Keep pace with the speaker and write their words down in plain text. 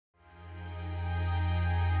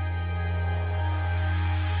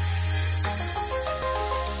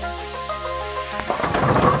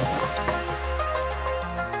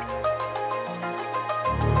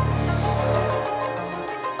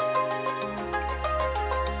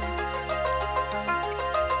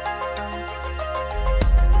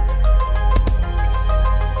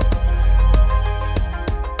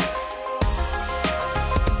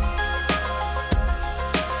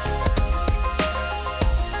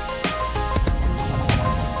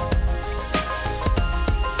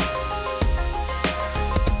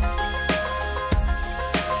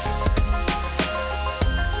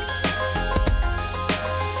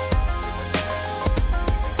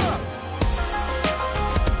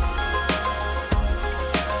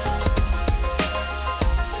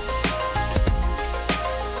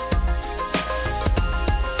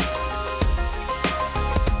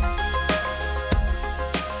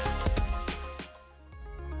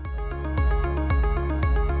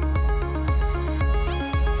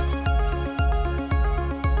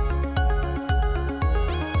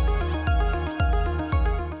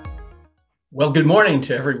Well, good morning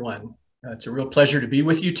to everyone. It's a real pleasure to be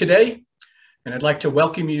with you today, and I'd like to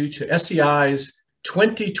welcome you to SEI's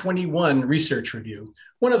 2021 Research Review,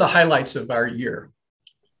 one of the highlights of our year.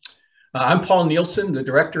 I'm Paul Nielsen, the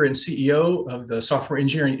Director and CEO of the Software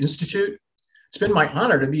Engineering Institute. It's been my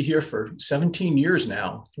honor to be here for 17 years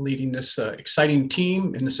now, leading this exciting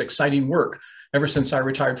team and this exciting work ever since I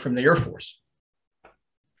retired from the Air Force.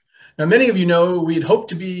 Now, many of you know we'd hoped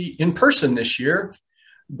to be in person this year,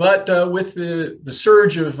 but with the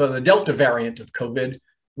surge of the Delta variant of COVID,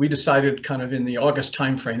 we decided kind of in the August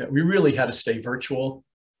timeframe that we really had to stay virtual.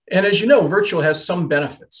 And as you know, virtual has some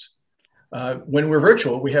benefits. When we're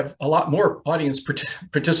virtual, we have a lot more audience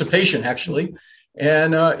participation, actually.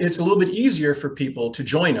 And it's a little bit easier for people to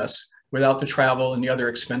join us without the travel and the other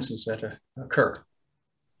expenses that occur.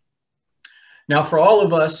 Now, for all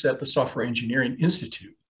of us at the Software Engineering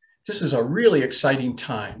Institute, this is a really exciting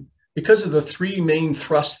time because of the three main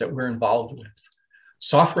thrusts that we're involved with: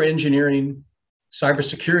 software engineering,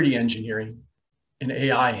 cybersecurity engineering, and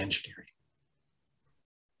AI engineering.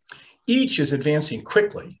 Each is advancing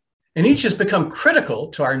quickly, and each has become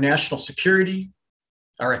critical to our national security,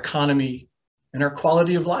 our economy, and our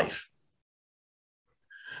quality of life.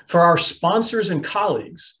 For our sponsors and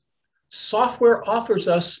colleagues, software offers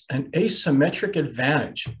us an asymmetric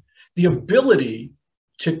advantage, the ability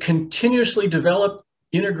to continuously develop,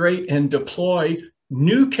 integrate, and deploy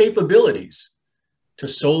new capabilities to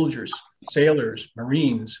soldiers, sailors,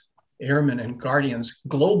 Marines, airmen, and guardians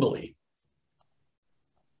globally.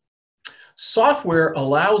 Software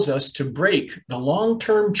allows us to break the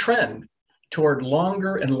long-term trend toward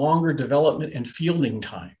longer and longer development and fielding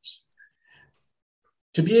times,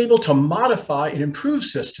 to be able to modify and improve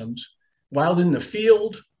systems while in the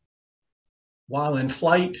field, while in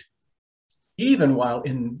flight, even while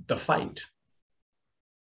in the fight.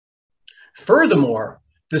 Furthermore,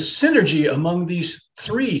 the synergy among these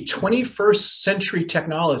three 21st century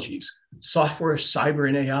technologies, software, cyber,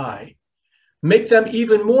 and AI, make them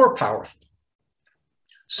even more powerful.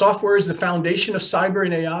 Software is the foundation of cyber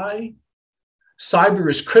and AI. Cyber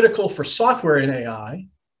is critical for software and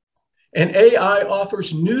AI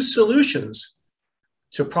offers new solutions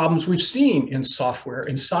to problems we've seen in software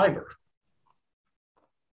and cyber.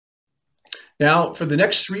 Now, for the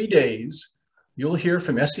next 3 days, you'll hear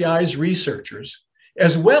from SEI's researchers,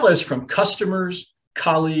 as well as from customers,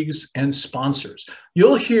 colleagues, and sponsors.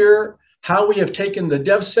 You'll hear how we have taken the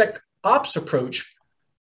DevSecOps approach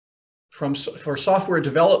for software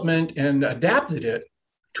development and adapted it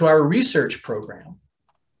to our research program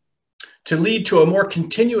to lead to a more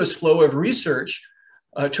continuous flow of research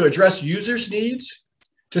to address users' needs,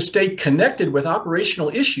 to stay connected with operational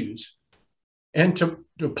issues, and to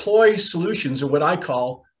deploy solutions in what I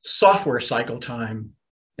call software cycle time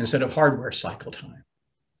instead of hardware cycle time.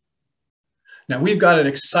 Now, we've got an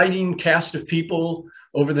exciting cast of people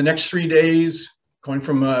over the next 3 days, going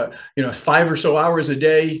from 5 or so hours a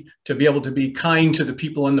day to be able to be kind to the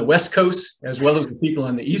people on the West Coast as well as the people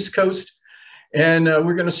on the East Coast. And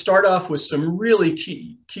we're going to start off with some really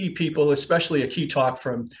key people, especially a key talk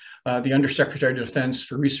from the Under Secretary of Defense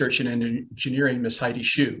for Research and Engineering, Ms. Heidi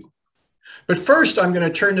Shyu. But first, I'm going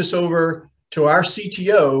to turn this over to our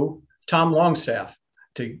CTO, Tom Longstaff,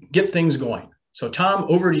 to get things going. So Tom,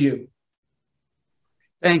 over to you.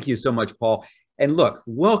 Thank you so much, Paul. And look,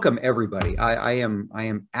 welcome everybody. I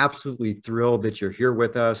am absolutely thrilled that you're here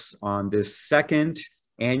with us on this second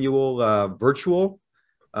annual virtual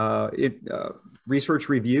research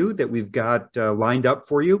review that we've got lined up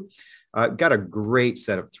for you. Got a great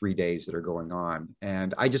set of 3 days that are going on.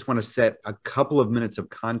 And I just want to set a couple of minutes of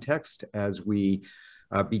context as we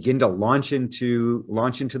begin to launch into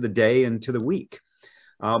the day and to the week.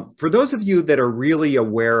 For those of you that are really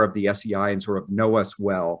aware of the SEI and sort of know us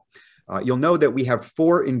well, you'll know that we have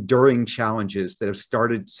 4 enduring challenges that have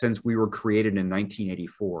started since we were created in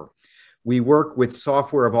 1984. We work with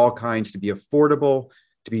software of all kinds to be affordable,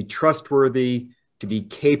 to be trustworthy, to be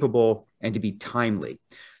capable, and to be timely.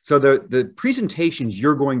 So the presentations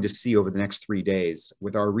you're going to see over the next 3 days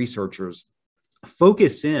with our researchers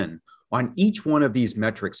focus in on each one of these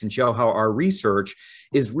metrics and show how our research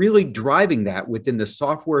is really driving that within the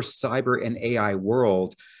software, cyber, and AI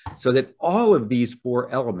world, so that all of these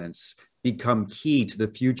 4 elements become key to the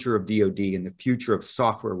future of DoD and the future of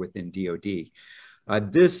software within DoD.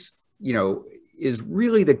 This, is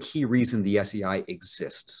really the key reason the SEI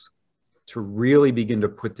exists, to really begin to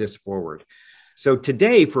put this forward. So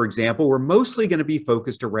today, for example, we're mostly going to be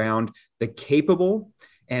focused around the capable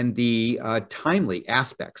and the timely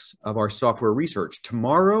aspects of our software research.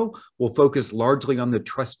 Tomorrow, we'll focus largely on the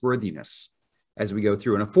trustworthiness as we go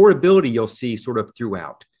through. And affordability, you'll see sort of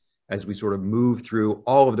throughout as we sort of move through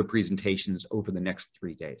all of the presentations over the next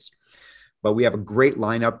 3 days. But we have a great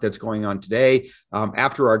lineup that's going on today.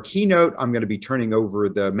 After our keynote, I'm going to be turning over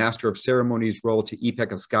the Master of Ceremonies role to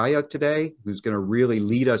Ipekaskaya today, who's going to really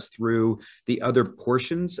lead us through the other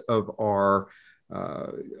portions of our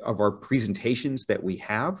presentations that we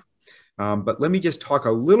have. But let me just talk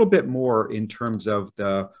a little bit more in terms of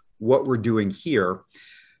what we're doing here.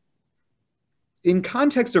 In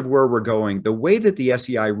context of where we're going, the way that the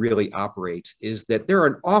SEI really operates is that there are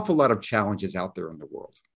an awful lot of challenges out there in the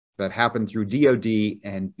world that happen through DoD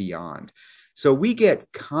and beyond. So we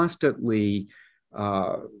get constantly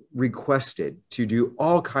requested to do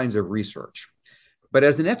all kinds of research. But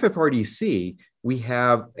as an FFRDC, we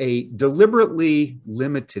have a deliberately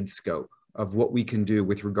limited scope of what we can do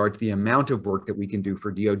with regard to the amount of work that we can do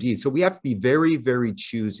for DoD. So we have to be very, very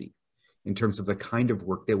choosy in terms of the kind of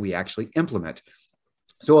work that we actually implement.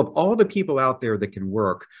 So of all the people out there that can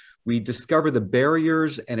work, we discover the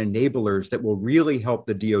barriers and enablers that will really help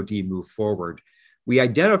the DoD move forward. We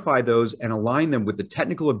identify those and align them with the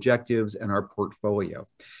technical objectives in our portfolio.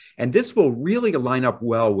 And this will really line up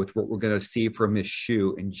well with what we're going to see from Ms.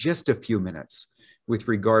 Shyu in just a few minutes with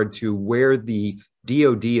regard to where the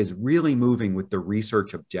DoD is really moving with the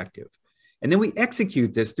research objective. And then we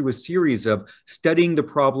execute this through a series of studying the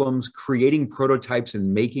problems, creating prototypes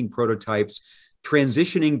and making prototypes,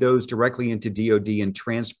 transitioning those directly into DoD and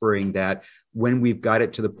transferring that when we've got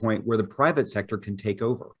it to the point where the private sector can take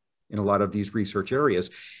over in a lot of these research areas.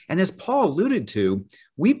 And as Paul alluded to,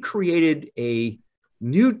 we've created a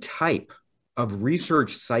new type of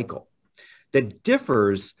research cycle that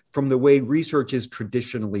differs from the way research is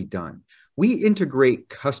traditionally done. We integrate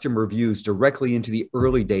custom reviews directly into the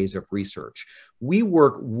early days of research. We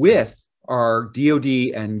work with our DoD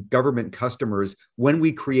and government customers when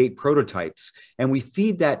we create prototypes, and we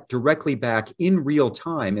feed that directly back in real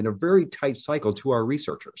time in a very tight cycle to our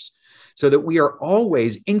researchers so that we are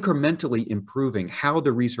always incrementally improving how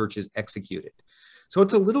the research is executed. So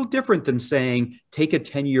it's a little different than saying, take a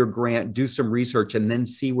 10-year grant, do some research, and then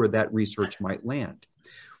see where that research might land.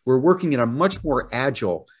 We're working in a much more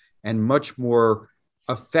agile and much more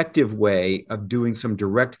effective way of doing some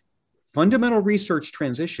direct fundamental research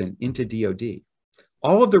transition into DoD.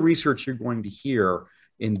 All of the research you're going to hear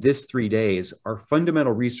in this 3 days are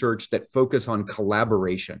fundamental research that focus on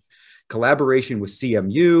collaboration. Collaboration with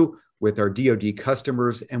CMU, with our DoD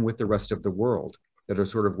customers, and with the rest of the world that are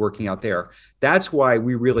sort of working out there. That's why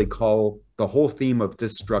we really call the whole theme of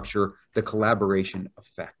this structure the collaboration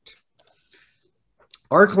effect.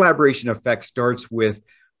 Our collaboration effect starts with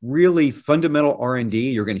really fundamental R&D.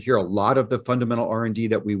 You're going to hear a lot of the fundamental R&D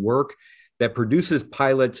that we work that produces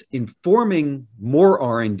pilots informing more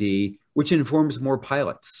R&D, which informs more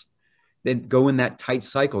pilots that go in that tight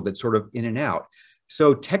cycle that's sort of in and out.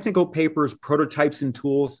 So technical papers, prototypes, and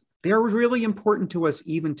tools, they're really important to us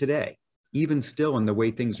even today, even still in the way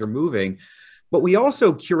things are moving. But we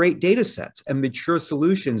also curate data sets and mature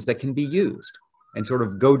solutions that can be used and sort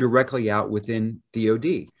of go directly out within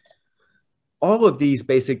DoD. All of these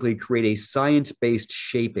basically create a science-based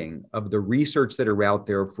shaping of the research that are out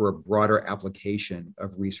there for a broader application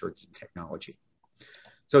of research and technology.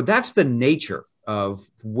 So that's the nature of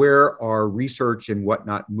where our research and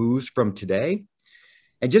whatnot moves from today.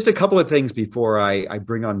 And just a couple of things before I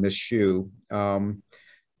bring on Ms. Shyu.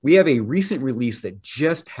 We have a recent release that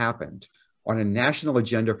just happened on a national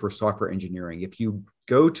agenda for software engineering. If you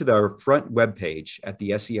go to the front webpage at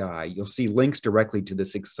the SEI, you'll see links directly to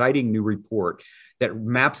this exciting new report that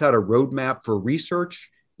maps out a roadmap for research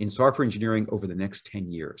in software engineering over the next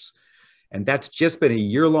 10 years. And that's just been a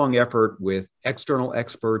year-long effort with external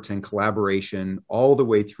experts and collaboration all the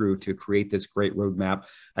way through to create this great roadmap.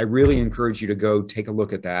 I really encourage you to go take a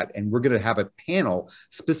look at that. And we're going to have a panel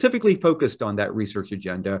specifically focused on that research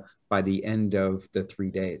agenda by the end of the 3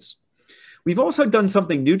 days. We've also done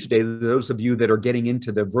something new today, those of you that are getting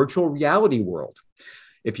into the virtual reality world.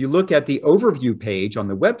 If you look at the overview page on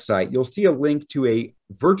the website, you'll see a link to a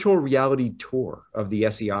virtual reality tour of the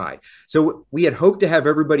SEI. So we had hoped to have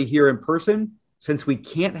everybody here in person. Since we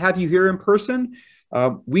can't have you here in person,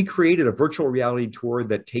 we created a virtual reality tour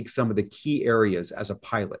that takes some of the key areas as a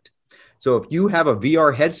pilot. So if you have a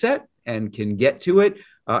VR headset and can get to it,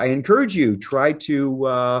 I encourage you, try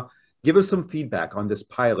to give us some feedback on this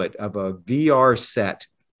pilot of a VR set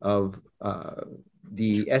of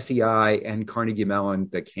the SEI and Carnegie Mellon,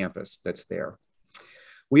 the campus that's there.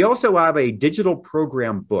 We also have a digital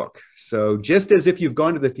program book. So just as if you've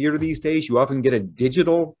gone to the theater these days, you often get a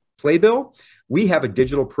digital playbill, we have a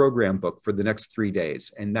digital program book for the next 3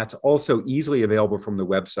 days. And that's also easily available from the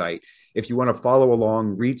website if you want to follow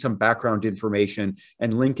along, read some background information,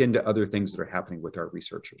 and link into other things that are happening with our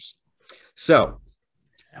researchers. So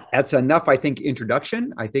that's enough, I think,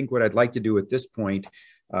 introduction. I think what I'd like to do at this point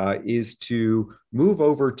is to move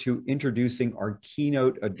over to introducing our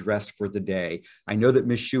keynote address for the day. I know that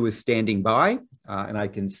Ms. Shyu is standing by, and I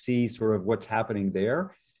can see sort of what's happening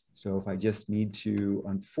there. So if I just need to,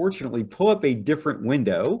 unfortunately, pull up a different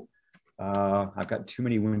window. I've got too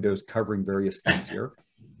many windows covering various things here.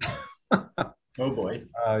 Oh boy.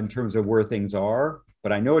 In terms of where things are,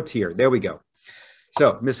 but I know it's here. There we go.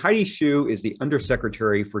 So Ms. Heidi Shyu is the Under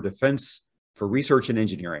Secretary for Defense for Research and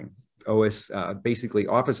Engineering, basically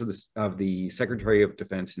Office of the Secretary of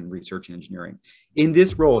Defense and Research and Engineering. In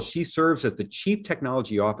this role, she serves as the Chief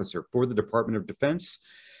Technology Officer for the Department of Defense,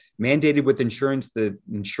 mandated with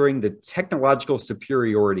ensuring the technological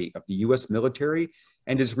superiority of the U.S. military,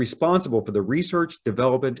 and is responsible for the research,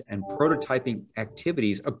 development, and prototyping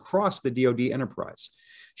activities across the DoD enterprise.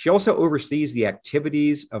 She also oversees the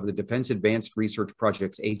activities of the Defense Advanced Research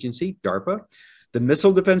Projects Agency, DARPA, the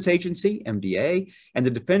Missile Defense Agency, MDA, and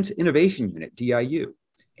the Defense Innovation Unit, DIU,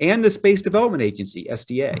 and the Space Development Agency,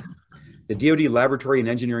 SDA, the DoD Laboratory and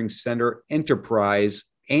Engineering Center Enterprise,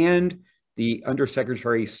 and the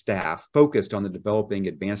Undersecretary staff focused on the developing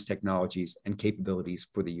advanced technologies and capabilities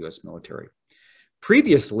for the U.S. military.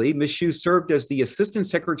 Previously, Ms. Shyu served as the Assistant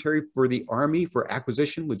Secretary for the Army for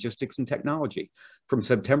Acquisition, Logistics, and Technology from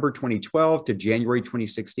September 2012 to January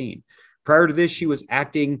 2016. Prior to this, she was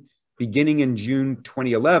acting beginning in June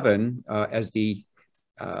 2011 as the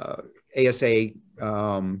ASA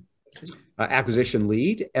acquisition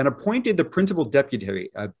lead and appointed the principal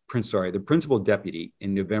deputy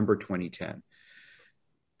in November 2010.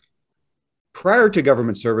 Prior to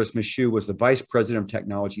government service, Ms. Shyu was the Vice President of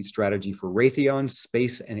Technology Strategy for Raytheon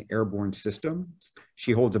Space and Airborne Systems.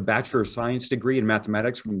 She holds a Bachelor of Science degree in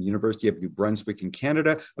Mathematics from the University of New Brunswick in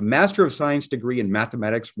Canada, a Master of Science degree in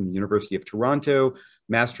Mathematics from the University of Toronto,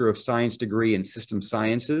 Master of Science degree in System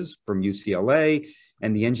Sciences from UCLA,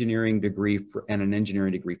 and an engineering degree from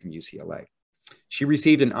UCLA. She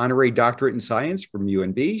received an honorary doctorate in science from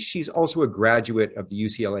UNB. She's also a graduate of the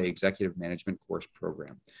UCLA Executive Management Course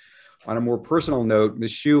Program. On a more personal note, Ms.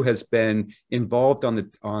 Shyu has been involved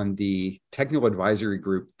on the technical advisory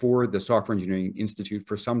group for the Software Engineering Institute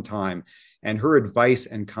for some time, and her advice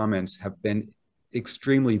and comments have been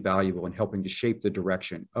extremely valuable in helping to shape the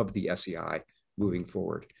direction of the SEI moving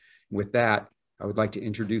forward. With that, I would like to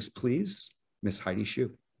introduce, please, Ms. Heidi Shyu.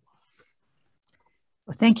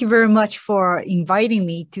 Well, thank you very much for inviting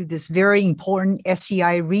me to this very important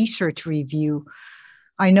SEI research review.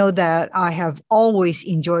 I know that I have always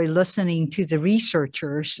enjoyed listening to the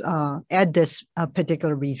researchers at this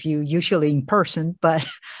particular review, usually in person, but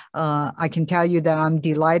I can tell you that I'm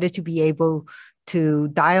delighted to be able to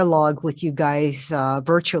dialogue with you guys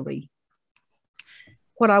virtually.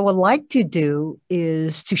 What I would like to do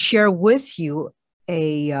is to share with you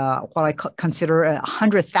what I consider a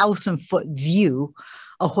 100,000-foot view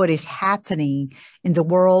of what is happening in the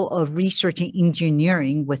world of research and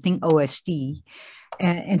engineering within OSD,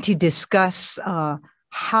 and to discuss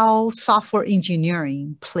how software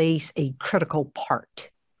engineering plays a critical part.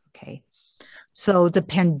 Okay, so the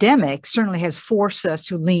pandemic certainly has forced us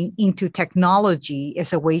to lean into technology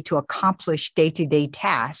as a way to accomplish day-to-day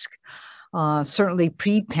tasks. Certainly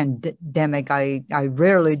pre-pandemic, I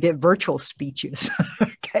rarely did virtual speeches.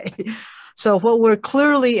 Okay, so what we're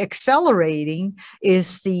clearly accelerating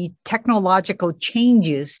is the technological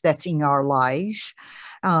changes that's in our lives.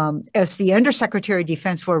 As the Undersecretary of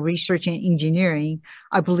Defense for Research and Engineering,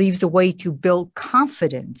 I believe the way to build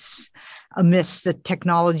confidence amidst the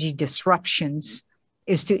technology disruptions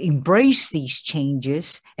is to embrace these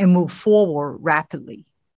changes and move forward rapidly.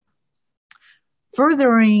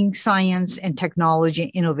 Furthering science and technology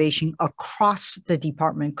and innovation across the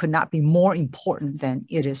department could not be more important than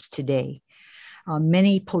it is today.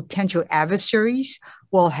 Many potential adversaries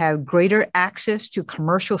will have greater access to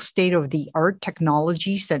commercial state-of-the-art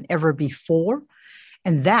technologies than ever before,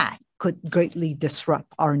 and that could greatly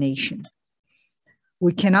disrupt our nation.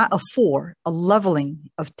 We cannot afford a leveling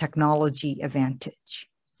of technology advantage.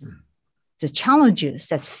 The challenges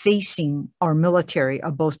that's facing our military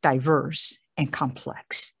are both diverse and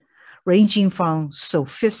complex, ranging from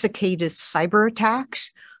sophisticated cyber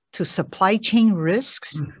attacks to supply chain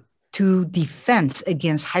risks, to defense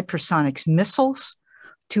against hypersonic missiles,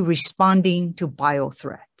 to responding to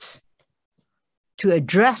biothreats. To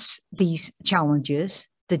address these challenges,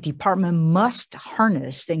 the department must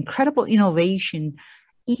harness the incredible innovation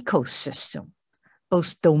ecosystem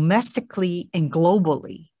both domestically and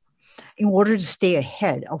globally, in order to stay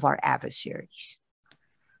ahead of our adversaries.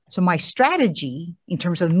 So my strategy in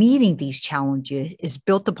terms of meeting these challenges is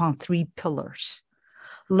built upon 3 pillars: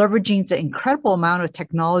 leveraging the incredible amount of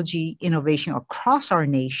technology innovation across our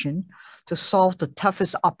nation to solve the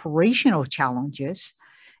toughest operational challenges,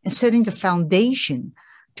 and setting the foundation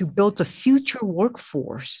to build the future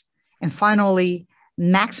workforce, and finally,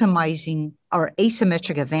 maximizing our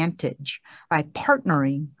asymmetric advantage by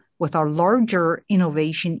partnering with our larger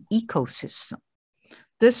innovation ecosystem.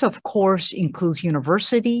 This, of course, includes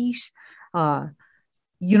universities,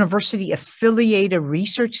 university-affiliated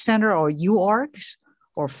research center, or UARCs,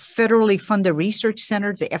 or federally funded research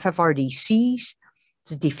centers, the FFRDCs,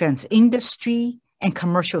 the defense industry, and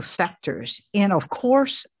commercial sectors, and of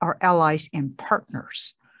course, our allies and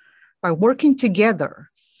partners. By working together,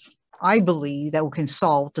 I believe that we can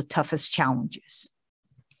solve the toughest challenges.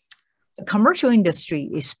 The commercial industry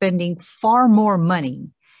is spending far more money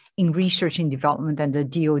in research and development than the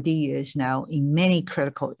DoD is now in many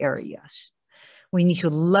critical areas. We need to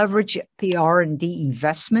leverage the R&D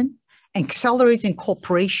investment and accelerate the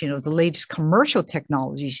incorporation of the latest commercial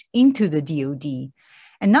technologies into the DoD,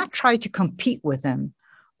 and not try to compete with them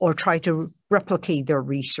or try to replicate their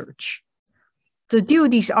research. The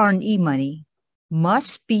DoD's R&D money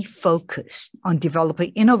must be focused on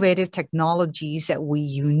developing innovative technologies that we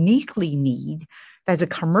uniquely need, that the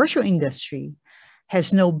commercial industry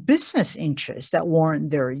has no business interests that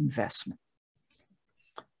warrant their investment.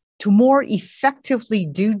 To more effectively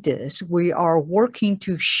do this, we are working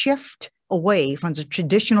to shift away from the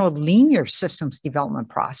traditional linear systems development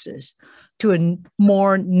process to a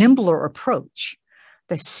more nimbler approach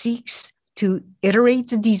that seeks to iterate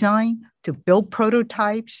the design, to build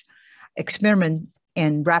prototypes, experiment,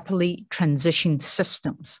 and rapidly transition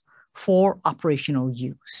systems for operational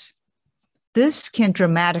use. This can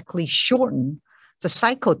dramatically shorten the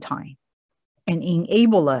cycle time and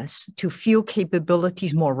enable us to field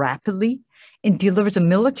capabilities more rapidly and deliver the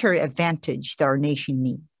military advantage that our nation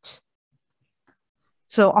needs.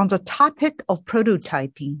 So on the topic of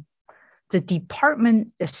prototyping, the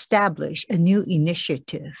department established a new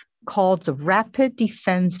initiative called the Rapid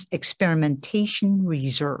Defense Experimentation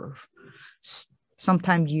Reserve.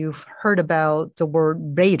 Sometimes you've heard about the word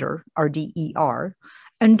RADER, R-D-E-R,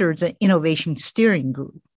 under the Innovation Steering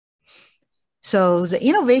Group. So the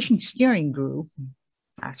Innovation Steering Group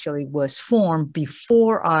actually was formed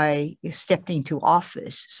before I stepped into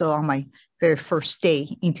office. So on my very first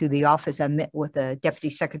day into the office, I met with the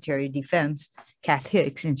Deputy Secretary of Defense, Kath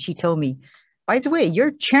Hicks, and she told me, by the way,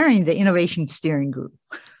 you're chairing the Innovation Steering Group.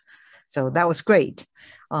 So that was great.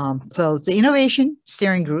 So the Innovation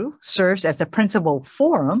Steering Group serves as a principal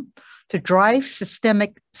forum to drive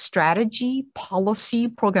systemic strategy, policy,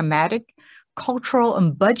 programmatic, cultural,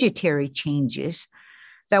 and budgetary changes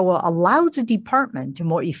that will allow the department to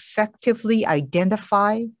more effectively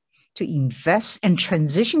identify, to invest, and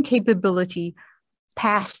transition capability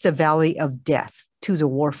past the valley of death to the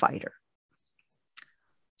warfighter.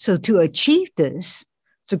 So to achieve this,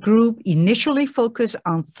 the group initially focused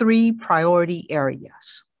on 3 priority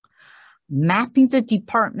areas: mapping the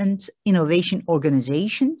department's innovation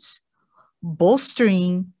organizations,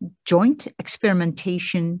 bolstering joint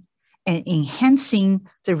experimentation, and enhancing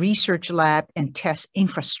the research lab and test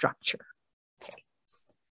infrastructure. Okay.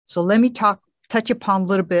 So let me touch upon a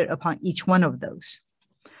little bit upon each one of those.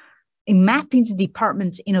 In mapping the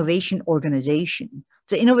department's innovation organization,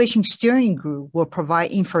 the Innovation Steering Group will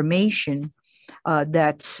provide information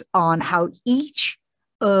that's on how each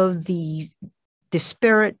of the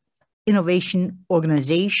disparate innovation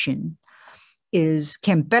organization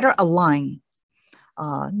can better align.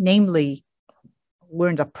 Namely, we're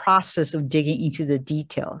in the process of digging into the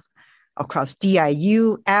details across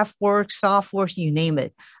DIU, AFWorks, SoftWorks, you name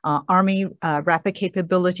it. Army Rapid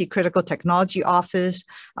Capability Critical Technology Office,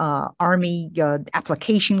 Army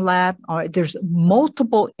Application Lab. There's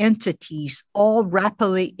multiple entities all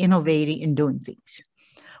rapidly innovating and doing things.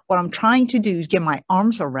 What I'm trying to do is get my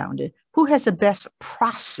arms around it. Who has the best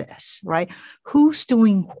process, right? Who's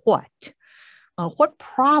doing what? What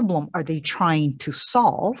problem are they trying to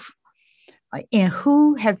solve? And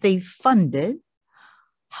who have they funded?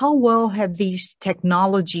 How well have these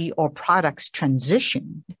technology or products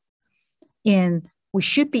transitioned? And we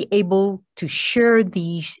should be able to share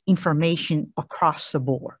these information across the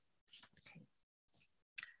board.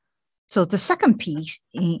 So the second piece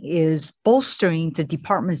is bolstering the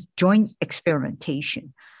department's joint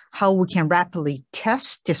experimentation, how we can rapidly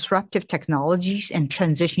test disruptive technologies and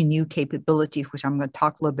transition new capabilities, which I'm going to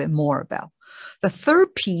talk a little bit more about. The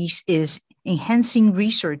third piece is enhancing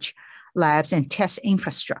research labs, and test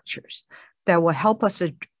infrastructures that will help us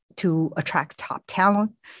to attract top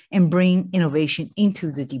talent and bring innovation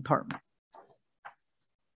into the department.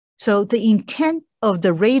 So the intent of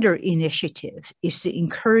the Radar initiative is to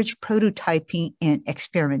encourage prototyping and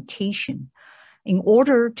experimentation in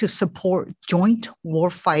order to support joint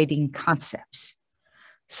warfighting concepts,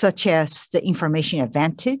 such as the information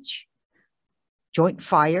advantage, joint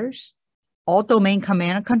fires, all-domain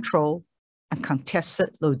command and control, and contested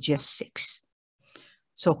logistics.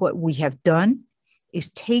 So what we have done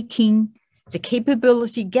is taking the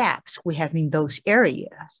capability gaps we have in those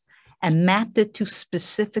areas and mapped it to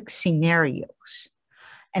specific scenarios.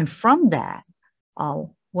 And from that,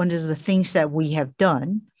 one of the things that we have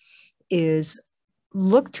done is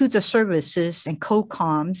look to the services and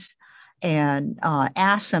co-coms and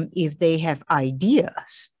ask them if they have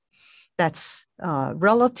ideas that's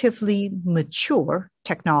relatively mature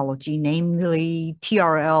technology, namely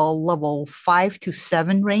TRL level 5 to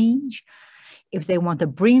 7 range, if they want to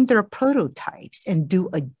bring their prototypes and do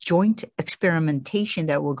a joint experimentation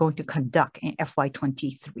that we're going to conduct in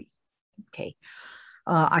FY23. Okay,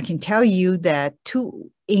 I can tell you that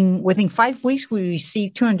within 5 weeks, we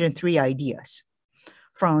received 203 ideas.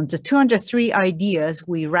 From the 203 ideas,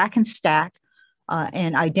 we rack and stack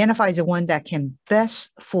and identify the one that can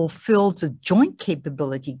best fulfill the joint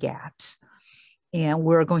capability gaps. And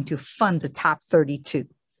we're going to fund the top 32.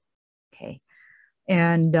 Okay,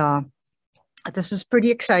 and this is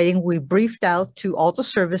pretty exciting. We briefed out to all the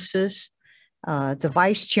services, the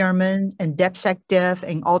vice chairman and DepSecDev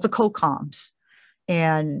and all the co-coms.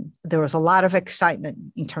 And there was a lot of excitement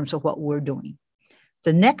in terms of what we're doing.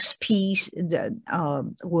 The next piece that,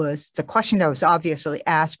 was the question that was obviously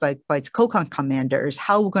asked by the co-com commander is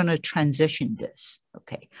how we're going to transition this.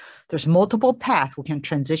 Okay, there's multiple paths we can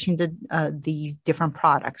transition these different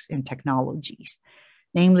products and technologies.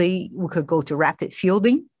 Namely, we could go to rapid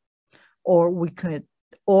fielding, or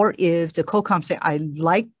if the co-com say, I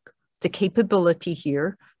like the capability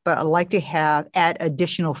here, but I'd like to add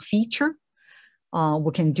additional feature,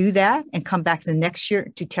 we can do that and come back the next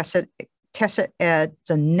year to test it at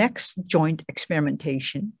the next joint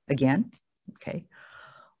experimentation again, okay?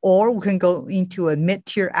 Or we can go into a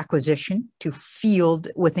mid-tier acquisition to field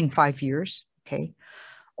within 5 years, okay?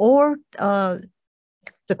 Or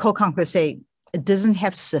the co-com could say, it doesn't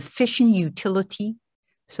have sufficient utility,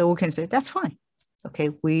 so we can say, that's fine, okay?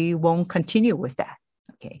 We won't continue with that,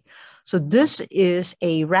 okay? So this is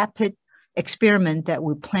a rapid experiment that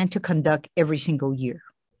we plan to conduct every single year,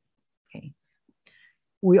 okay?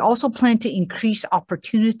 We also plan to increase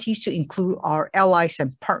opportunities to include our allies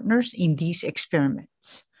and partners in these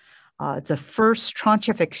experiments. The first tranche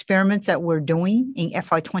of experiments that we're doing in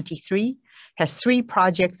FY23 has 3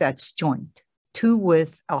 projects that's joint, 2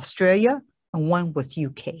 with Australia and 1 with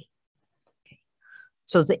UK. Okay.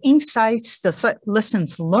 So the insights, the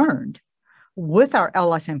lessons learned with our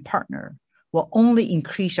allies and partner will only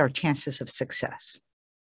increase our chances of success.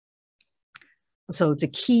 So the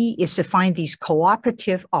key is to find these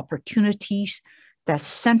cooperative opportunities that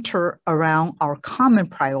center around our common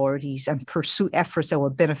priorities and pursue efforts that will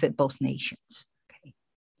benefit both nations. Okay.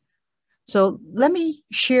 So let me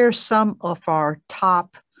share some of our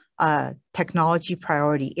top technology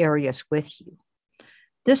priority areas with you.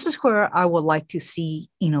 This is where I would like to see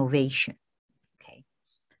innovation. Okay.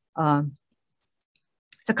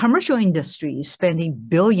 The commercial industry is spending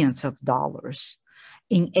billions of dollars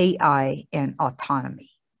in AI and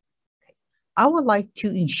autonomy. I would like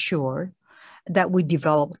to ensure that we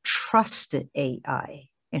develop trusted AI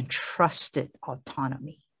and trusted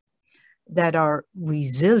autonomy that are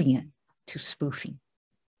resilient to spoofing.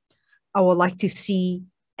 I would like to see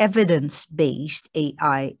evidence-based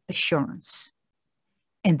AI assurance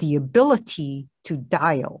and the ability to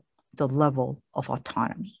dial the level of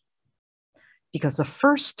autonomy. Because the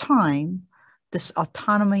first time this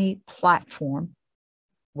autonomy platform,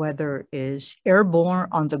 whether it is airborne,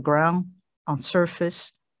 on the ground, on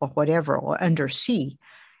surface, or whatever, or undersea,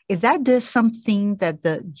 if that does something that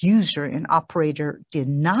the user and operator did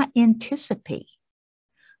not anticipate,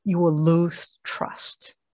 you will lose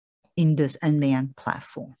trust in this unmanned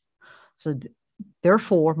platform. So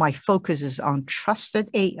therefore, my focus is on trusted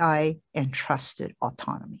AI and trusted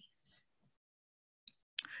autonomy.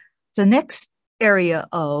 The next area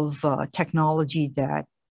of technology that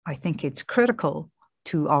I think it's critical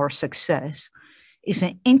to our success is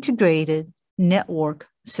an integrated network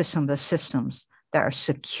system of systems that are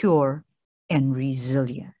secure and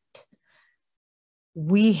resilient.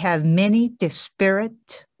 We have many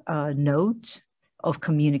disparate nodes of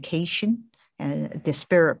communication and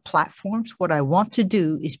disparate platforms. What I want to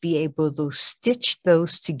do is be able to stitch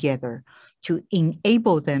those together to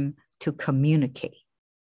enable them to communicate.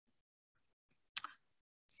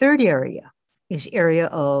 Third area is area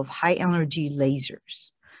of high energy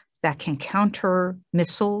lasers that can counter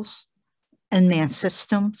missiles, unmanned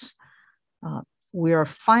systems. We are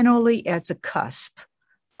finally at the cusp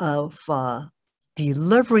of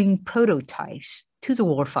delivering prototypes to the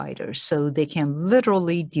warfighters so they can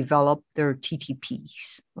literally develop their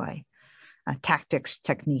TTPs, right? Tactics,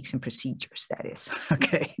 techniques, and procedures, that is,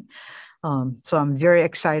 okay? So I'm very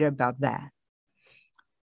excited about that.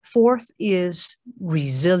 Fourth is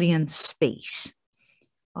resilient space.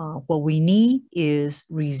 What we need is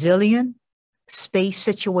resilient space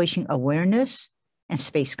situation awareness and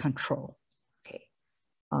space control. Okay,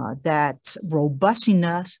 that's robust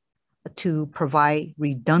enough to provide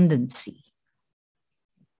redundancy.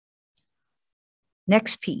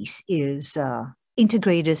 Next piece is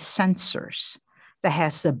integrated sensors that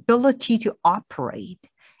has the ability to operate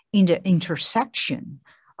in the intersection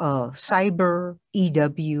of cyber,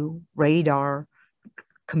 EW, radar,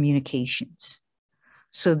 communications,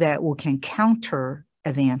 so that we can counter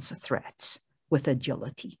advanced threats with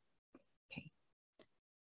agility. Okay.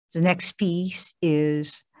 The next piece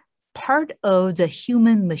is part of the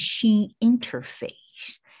human-machine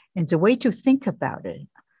interface. And the way to think about it,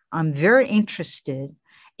 I'm very interested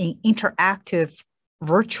in interactive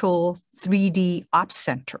virtual 3D ops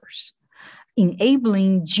centers,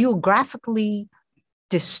 enabling geographically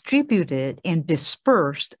distributed and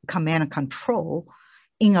dispersed command and control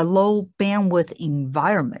in a low bandwidth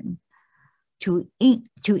environment to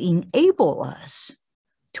enable us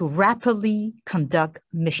to rapidly conduct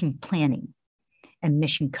mission planning and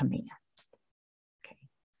mission command. Okay.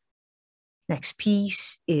 Next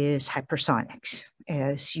piece is hypersonics.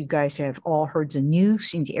 As you guys have all heard the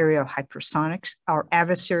news in the area of hypersonics, our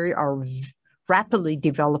adversary are rapidly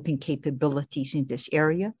developing capabilities in this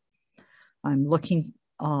area. I'm looking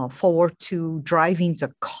forward to driving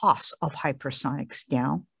the cost of hypersonics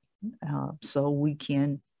down so we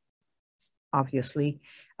can obviously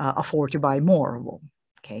afford to buy more of them,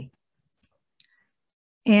 okay?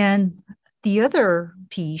 And the other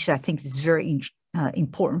piece I think is very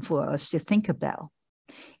important for us to think about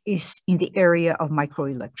is in the area of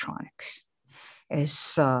microelectronics.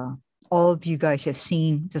 As all of you guys have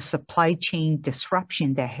seen, the supply chain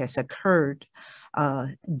disruption that has occurred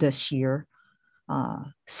this year,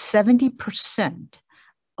 70%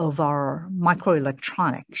 of our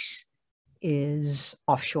microelectronics is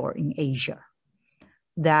offshore in Asia.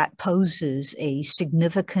 That poses a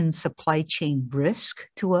significant supply chain risk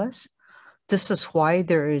to us. This is why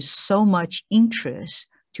there is so much interest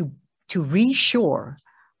to reshore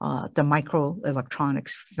the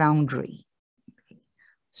microelectronics foundry.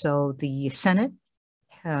 So the Senate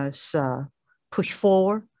has pushed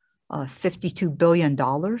forward $52 billion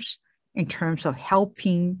in terms of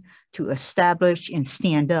helping to establish and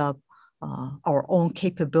stand up our own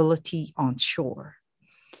capability onshore.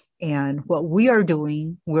 And what we are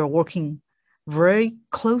doing, we're working very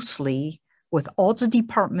closely with all the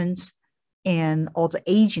departments and all the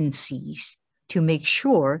agencies to make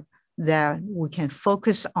sure that we can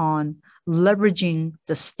focus on leveraging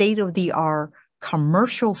the state-of-the-art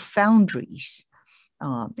commercial foundries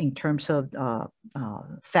in terms of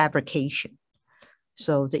fabrication.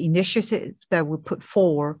 So the initiative that we put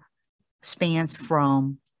forward spans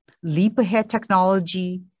from leap ahead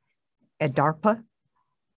technology at DARPA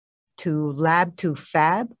to lab to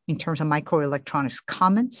fab in terms of microelectronics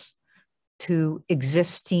commons to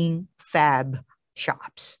existing fab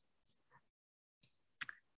shops.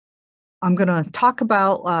 I'm going to talk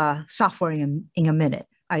about software in a minute.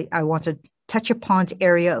 I want to touch upon the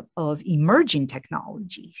area of emerging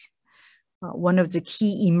technologies. One of the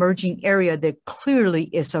key emerging area that clearly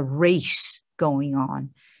is a race going on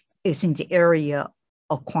is in the area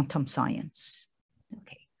of quantum science.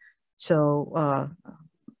 Okay, so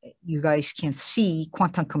you guys can see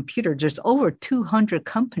quantum computer. There's over 200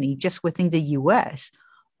 companies just within the US,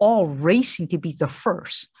 all racing to be the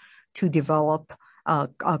first to develop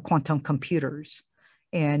quantum computers.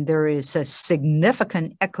 And there is a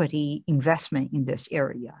significant equity investment in this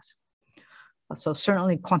area. So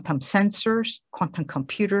certainly quantum sensors, quantum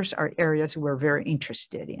computers are areas we're very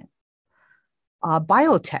interested in.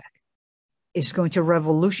 Biotech is going to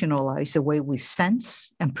revolutionize the way we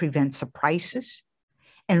sense and prevent surprises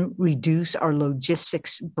and reduce our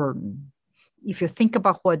logistics burden. If you think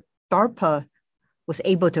about what DARPA was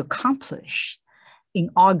able to accomplish in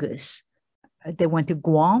August, they went to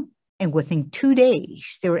Guam, and within 2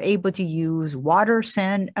 days, they were able to use water,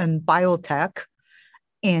 sand, and biotech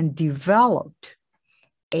and developed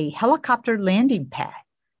a helicopter landing pad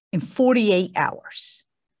in 48 hours.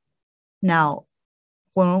 Now,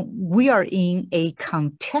 when we are in a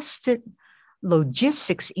contested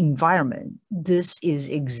logistics environment, this is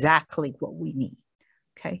exactly what we need,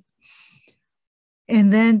 okay?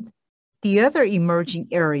 And then the other emerging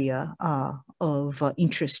area of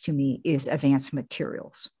interest to me is advanced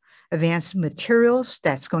materials. Advanced materials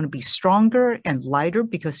that's going to be stronger and lighter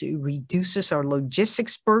because it reduces our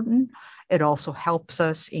logistics burden. It also helps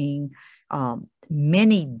us in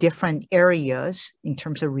many different areas in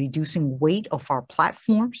terms of reducing weight of our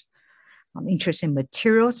platforms. I'm interested in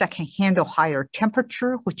materials that can handle higher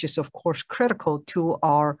temperature, which is of course critical to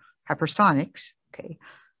our hypersonics, okay?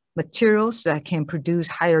 Materials that can produce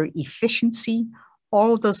higher efficiency.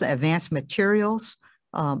 All of those advanced materials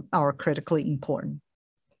are critically important.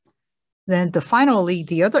 Then finally,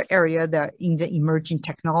 the other area that in the emerging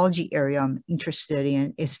technology area I'm interested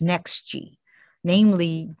in is next G,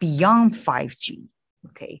 namely beyond 5G,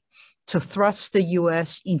 okay, to thrust the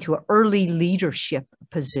US into an early leadership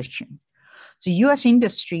position. So US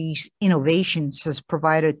industries innovations has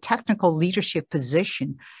provided technical leadership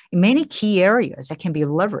position in many key areas that can be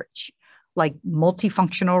leveraged, like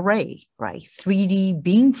multifunctional array, right? 3D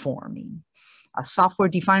beamforming,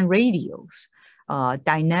 software-defined radios,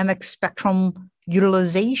 dynamic spectrum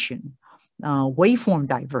utilization, waveform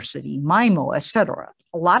diversity, MIMO, et cetera.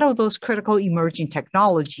 A lot of those critical emerging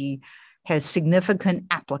technology has significant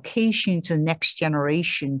application to next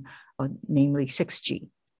generation, namely 6G,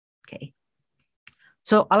 okay?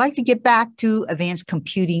 So I like to get back to advanced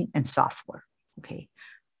computing and software, okay?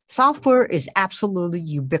 Software is absolutely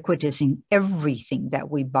ubiquitous in everything that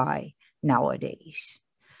we buy nowadays.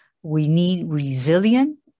 We need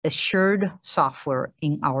resilient, assured software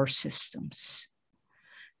in our systems.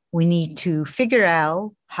 We need to figure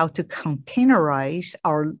out how to containerize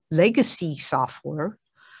our legacy software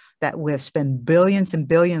that we have spent billions and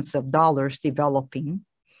billions of dollars developing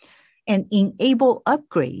and enable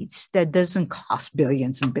upgrades that doesn't cost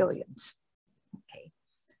billions and billions. Okay.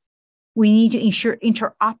 We need to ensure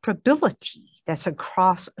interoperability that's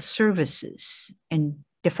across services and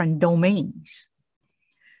different domains.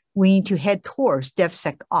 We need to head towards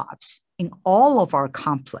DevSecOps in all of our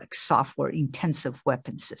complex software-intensive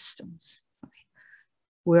weapon systems. Okay.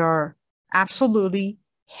 We are absolutely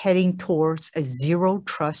heading towards a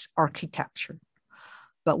zero-trust architecture,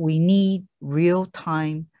 but we need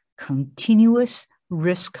real-time continuous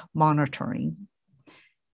risk monitoring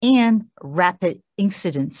and rapid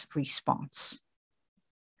incident response.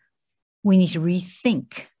 We need to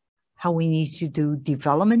rethink how we need to do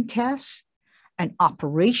development tests and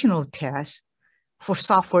operational tests for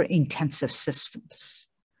software-intensive systems.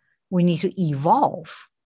 We need to evolve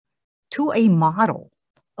to a model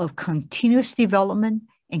of continuous development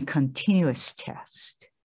and continuous test,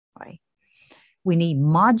 right? We need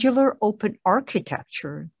modular open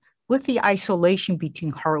architecture with the isolation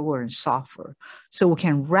between hardware and software so we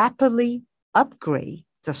can rapidly upgrade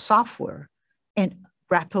the software and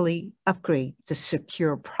rapidly upgrade the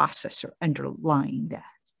secure processor underlying that.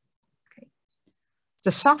 Okay.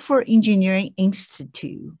 The Software Engineering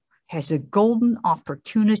Institute has a golden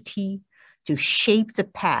opportunity to shape the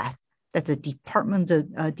path that the Department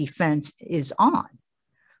of Defense is on,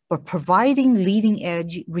 but providing leading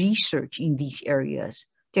edge research in these areas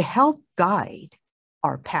to help guide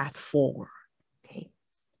our path forward. Okay.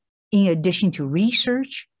 In addition to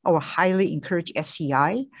research, I will highly encourage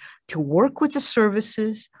SCI to work with the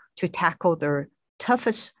services to tackle their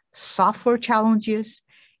toughest software challenges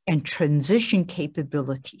and transition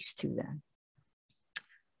capabilities to them.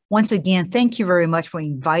 Once again, thank you very much for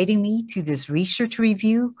inviting me to this research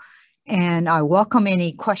review, and I welcome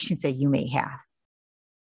any questions that you may have.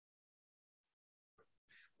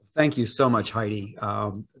 Thank you so much, Heidi.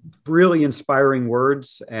 Really inspiring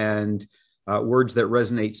words and words that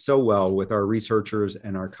resonate so well with our researchers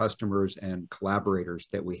and our customers and collaborators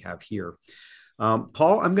that we have here.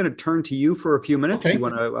 Paul, I'm going to turn to you for a few minutes. Okay. You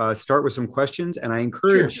want to start with some questions, and I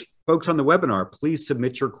encourage folks on the webinar, please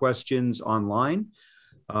submit your questions online,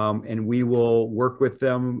 and we will work with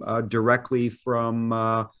them directly from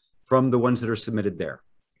the ones that are submitted there.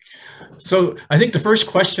 So I think the first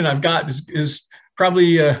question I've got is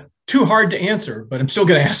probably too hard to answer, but I'm still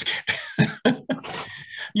going to ask it.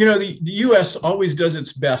 You know, the U.S. always does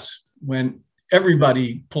its best when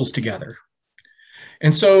everybody pulls together.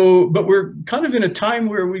 And so, but we're kind of in a time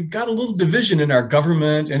where we've got a little division in our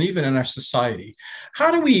government and even in our society.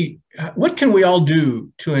 What can we all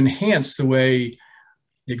do to enhance the way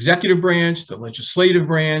the executive branch, the legislative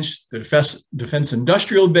branch, the defense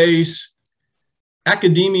industrial base,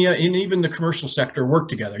 academia and even the commercial sector work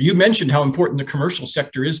together? You mentioned how important the commercial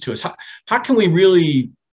sector is to us. How can we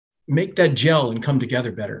really make that gel and come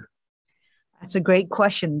together better? That's a great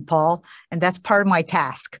question, Paul. And that's part of my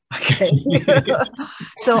task. Okay.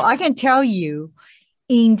 So I can tell you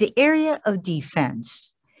in the area of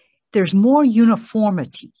defense, there's more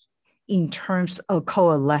uniformity in terms of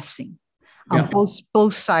coalescing on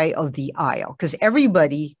both sides of the aisle, because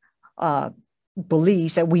everybody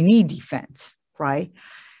believes that we need defense, right?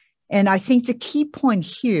 And I think the key point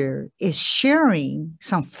here is sharing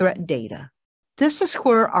some threat data. This is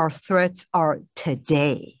where our threats are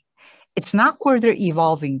today. It's not where they're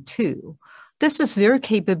evolving to. This is their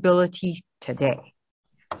capability today,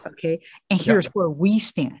 okay? And here's where we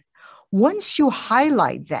stand. Once you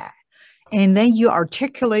highlight that, and then you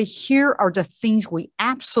articulate, here are the things we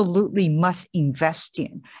absolutely must invest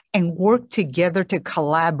in and work together to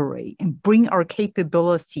collaborate and bring our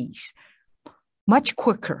capabilities much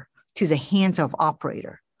quicker to the hands of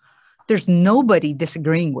operator. There's nobody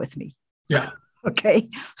disagreeing with me. Yeah. Okay.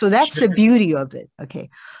 So that's the beauty of it. Okay.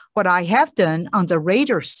 What I have done on the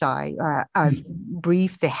radar side, I've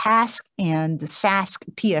briefed the HASC and the SASC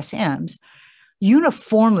PSMs.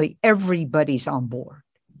 Uniformly, everybody's on board.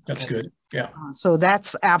 That's good. Yeah. So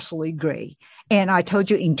that's absolutely great. And I told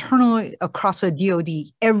you internally across the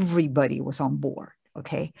DoD, everybody was on board.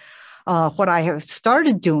 Okay. What I have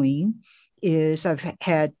started doing is I've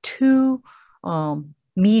had 2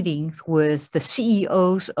 meetings with the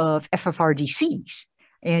CEOs of FFRDCs.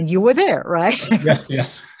 And you were there, right? Yes,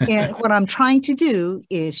 yes. And what I'm trying to do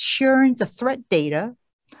is sharing the threat data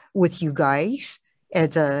with you guys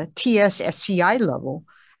at a TS-SCI level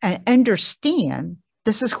and understand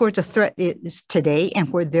this is where the threat is today and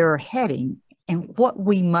where they're heading and what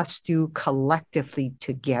we must do collectively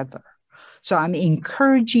together. So I'm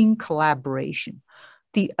encouraging collaboration.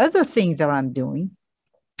 The other thing that I'm doing,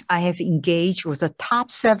 I have engaged with the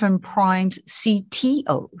top 7 primes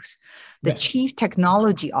CTOs, the Chief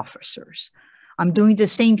Technology Officers. I'm doing the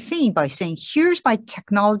same thing by saying, here's my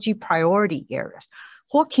technology priority areas.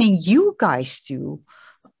 What can you guys do?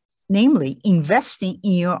 Namely, investing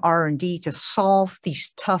in your R&D to solve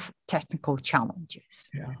these tough technical challenges,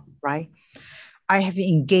 right? I have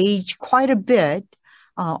engaged quite a bit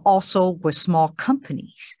also with small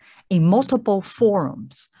companies in multiple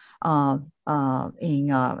forums,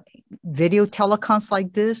 in video telecoms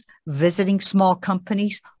like this, visiting small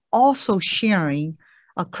companies, also sharing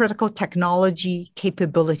critical technology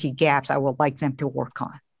capability gaps I would like them to work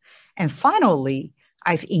on. And finally,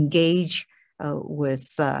 I've engaged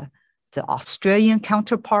with the Australian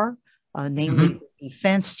counterpart, namely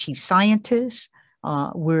defense chief scientists.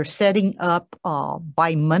 We're setting up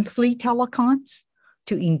bi-monthly telecons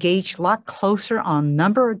to engage a lot closer on a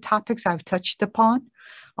number of topics I've touched upon.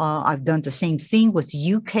 I've done the same thing with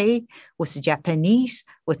UK, with the Japanese,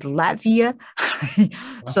 with Latvia,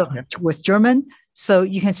 with German. So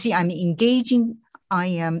you can see I'm engaging, I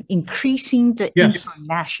am increasing the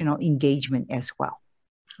international engagement as well.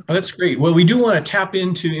 Oh, that's great. Well, we do want to tap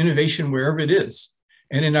into innovation wherever it is.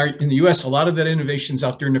 And in the US, a lot of that innovation is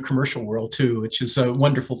out there in the commercial world too, which is a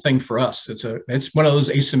wonderful thing for us. It's one of those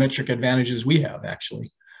asymmetric advantages we have,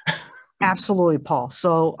 actually. Absolutely, Paul.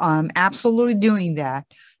 So I'm absolutely doing that.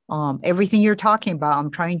 Everything you're talking about,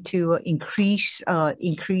 I'm trying to increase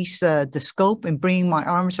the scope and bring my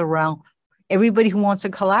arms around everybody who wants to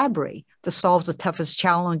collaborate to solve the toughest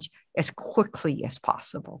challenge as quickly as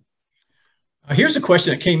possible. Here's a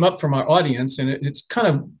question that came up from our audience, and it's kind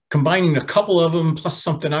of combining a couple of them plus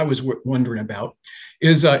something I was wondering about,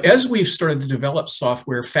 is as we've started to develop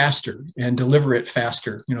software faster and deliver it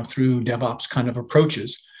faster, through DevOps kind of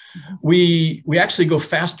approaches, we actually go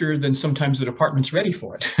faster than sometimes the department's ready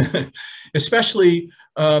for it, especially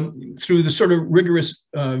through the sort of rigorous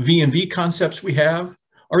V&V concepts we have,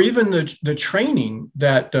 or even the training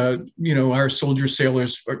that our soldiers,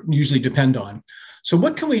 sailors usually depend on. So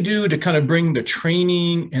what can we do to kind of bring the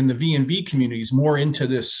training and the V&V communities more into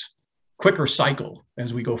this quicker cycle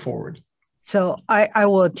as we go forward? So I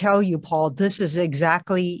will tell you, Paul, this is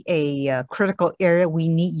exactly a critical area we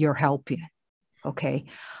need your help in. Okay.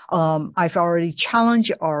 I've already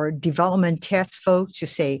challenged our development test folks to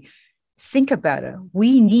say, think about it.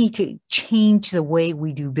 We need to change the way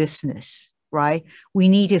we do business, right? We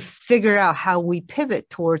need to figure out how we pivot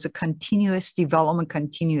towards a continuous development,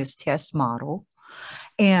 continuous test model.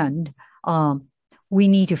 And we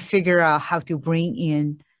need to figure out how to bring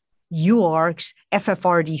in UARCs,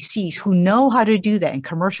 FFRDCs who know how to do that, and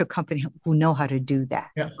commercial companies who know how to do that.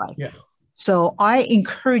 Yeah, right? Yeah. So I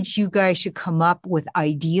encourage you guys to come up with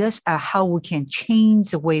ideas of how we can change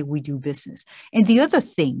the way we do business. And the other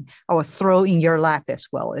thing I will throw in your lap as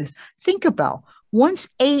well is think about once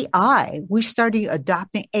AI, we started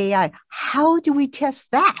adopting AI, how do we test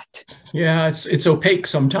that? Yeah, it's opaque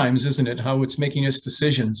sometimes, isn't it? How it's making us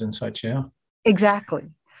decisions and such. Yeah. Exactly.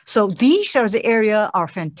 So these are the are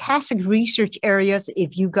fantastic research areas.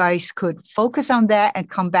 If you guys could focus on that and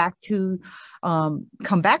come back to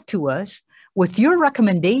us with your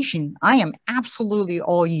recommendation, I am absolutely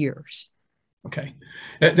all ears. Okay.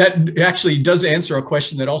 That actually does answer a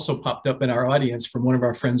question that also popped up in our audience from one of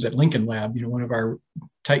our friends at Lincoln Lab, one of our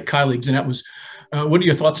tight colleagues. And that was, what are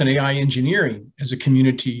your thoughts on AI engineering as a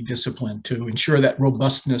community discipline to ensure that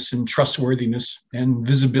robustness and trustworthiness and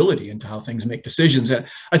visibility into how things make decisions? And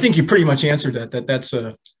I think you pretty much answered that's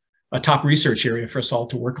a top research area for us all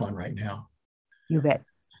to work on right now. You bet.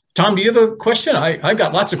 Tom, do you have a question? I've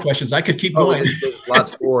got lots of questions. I could keep going. There's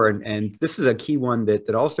lots more. And this is a key one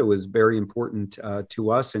that also is very important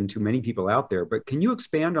to us and to many people out there. But can you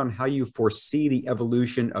expand on how you foresee the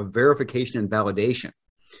evolution of verification and validation,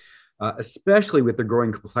 especially with the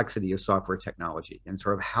growing complexity of software technology and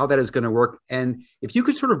sort of how that is going to work? And if you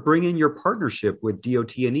could sort of bring in your partnership with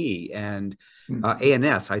DOT&E and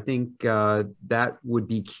ANS, I think that would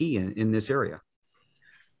be key in this area.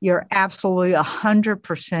 You're absolutely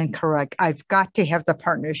 100% correct. I've got to have the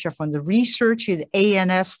partnership from the research to the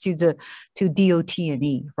ANS to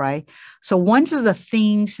DOT&E, right? So one of the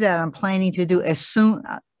things that I'm planning to do as soon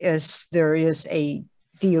as there is a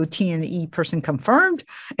DOT&E person confirmed,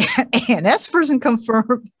 and ANS person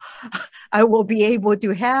confirmed, I will be able to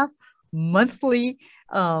have monthly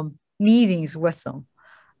meetings with them.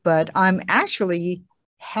 But I'm actually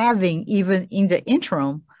having, even in the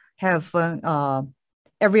interim,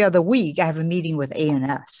 every other week, I have a meeting with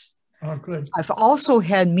ANS. Oh, good. I've also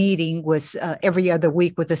had meeting with every other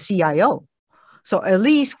week with the CIO. So at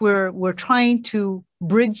least we're trying to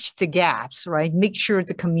bridge the gaps, right? Make sure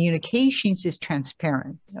the communications is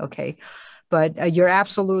transparent, okay? But you're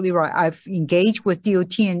absolutely right. I've engaged with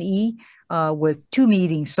DOT&E with 2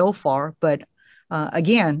 meetings so far. But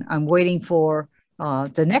again, I'm waiting for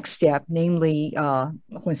the next step, namely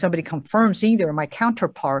when somebody confirms either my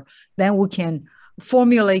counterpart, then we can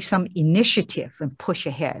formulate some initiative and push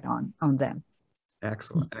ahead on them.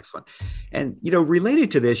 Excellent, excellent. And,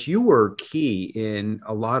 related to this, you were key in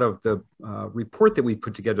a lot of the report that we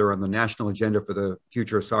put together on the national agenda for the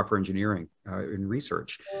future of software engineering in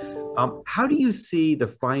research. How do you see the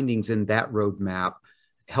findings in that roadmap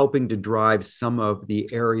helping to drive some of the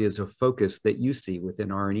areas of focus that you see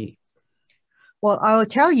within R&E? Well, I will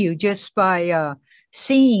tell you just by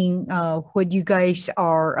seeing what you guys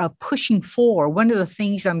are pushing for, one of the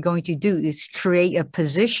things I'm going to do is create a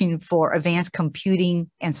position for advanced computing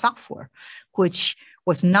and software, which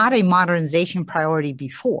was not a modernization priority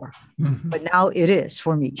before, but now it is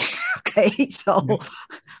for me. Okay, so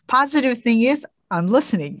positive thing is I'm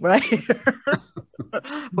listening, right?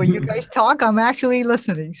 When you guys talk, I'm actually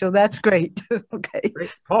listening. So that's great. Okay.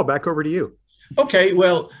 Great. Paul, back over to you. Okay,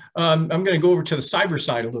 well, I'm going to go over to the cyber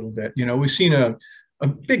side a little bit. We've seen a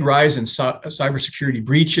big rise in cybersecurity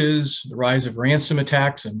breaches, the rise of ransom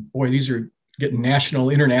attacks, and boy, these are getting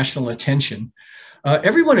international attention.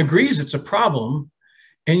 Everyone agrees it's a problem,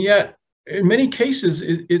 and yet in many cases,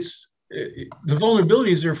 the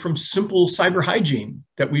vulnerabilities are from simple cyber hygiene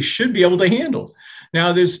that we should be able to handle.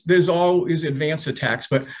 Now, there's always advanced attacks,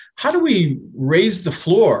 but how do we raise the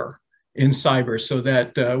floor in cyber so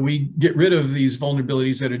that we get rid of these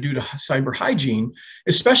vulnerabilities that are due to cyber hygiene,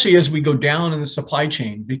 especially as we go down in the supply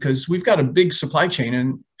chain, because we've got a big supply chain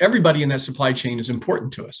and everybody in that supply chain is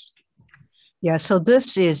important to us. Yeah, so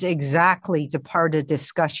this is exactly the part of the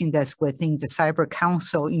discussion that's within the Cyber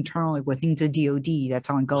Council internally within the DoD that's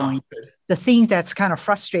ongoing. The thing that's kind of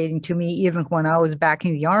frustrating to me, even when I was back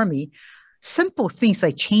in the Army, simple things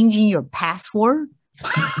like changing your password.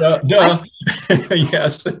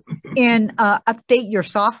 Yes. And update your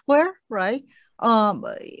software, right?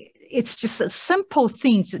 It's just simple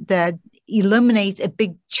things that eliminates a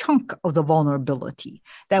big chunk of the vulnerability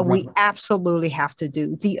that we absolutely have to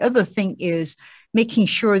do. The other thing is making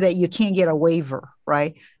sure that you can't get a waiver,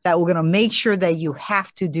 right? That we're going to make sure that you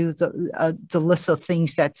have to do the list of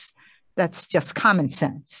things that's just common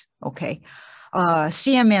sense, okay?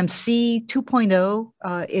 CMMC 2.0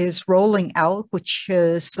 is rolling out, which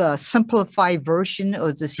is a simplified version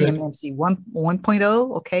of the CMMC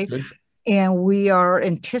 1.0, okay? Good. And we are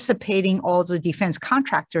anticipating all the defense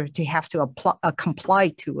contractors to have to comply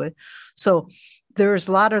to it. So there's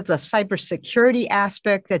a lot of the cybersecurity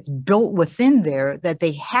aspect that's built within there that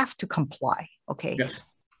they have to comply, okay? Yes.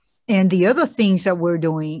 And the other things that we're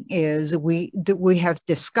doing is we have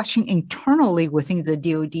discussion internally within the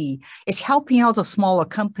DoD. It's helping out a smaller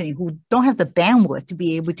company who don't have the bandwidth to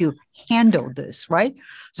be able to handle this, right?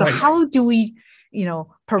 So how do we,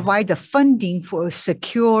 provide the funding for a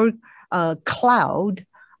secure cloud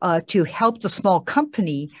to help the small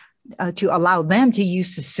company to allow them to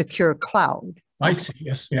use the secure cloud? I see.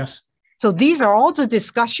 Yes. So these are all the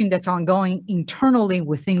discussion that's ongoing internally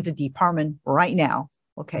within the department right now.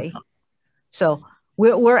 Okay. So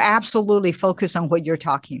we're absolutely focused on what you're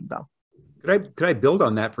talking about. Could I build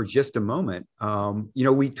on that for just a moment?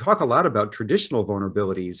 We talk a lot about traditional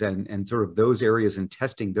vulnerabilities and sort of those areas and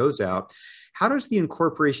testing those out. How does the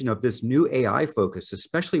incorporation of this new AI focus,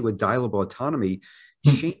 especially with dialable autonomy,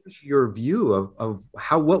 change your view of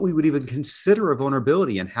what we would even consider a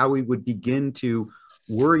vulnerability and how we would begin to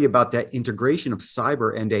worry about that integration of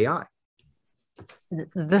cyber and AI?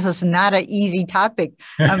 This is not an easy topic.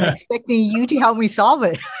 I'm expecting you to help me solve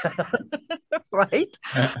it, right?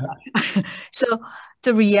 So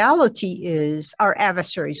the reality is our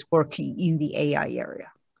adversary is working in the AI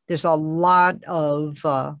area. There's a lot of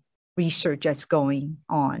research that's going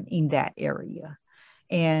on in that area.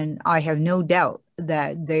 And I have no doubt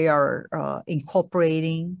that they are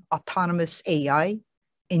incorporating autonomous AI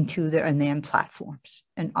into their unmanned platforms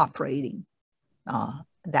and operating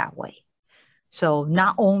that way. So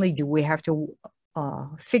not only do we have to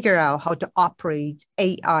figure out how to operate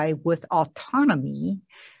AI with autonomy,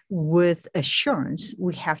 with assurance,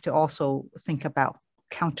 we have to also think about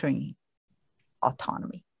countering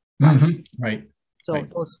autonomy. Right. Mm-hmm. Right. So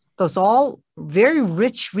right. those all very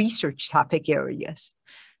rich research topic areas.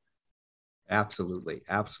 Absolutely.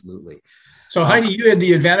 So Heidi, you had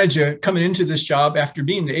the advantage of coming into this job after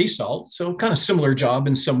being the ASALT, so kind of similar job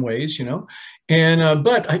in some ways, And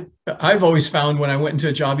but I've always found when I went into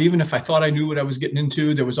a job, even if I thought I knew what I was getting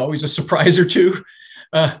into, there was always a surprise or two.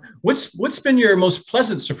 What's been your most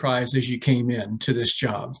pleasant surprise as you came into this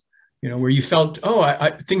job? Where you felt,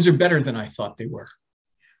 things are better than I thought they were.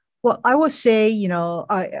 Well, I would say,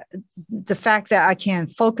 the fact that I can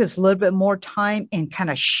focus a little bit more time and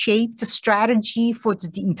kind of shape the strategy for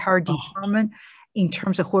the entire department in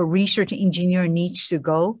terms of where research and engineering needs to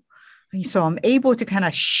go. So I'm able to kind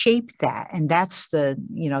of shape that. And that's the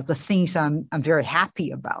things I'm very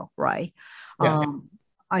happy about, right? Yeah.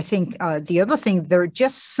 I think the other thing, there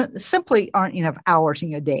just simply aren't enough hours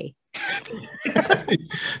in a day.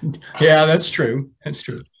 Yeah, that's true.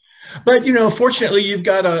 But fortunately, you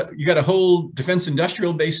got a whole defense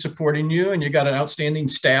industrial base supporting you, and you got an outstanding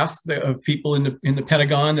staff of people in the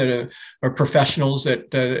Pentagon that are professionals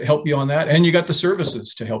that help you on that, and you got the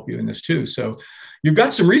services to help you in this too. So you've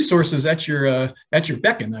got some resources at your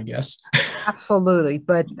beckon, I guess. Absolutely,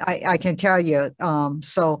 but I can tell you.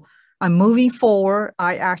 So I'm moving forward.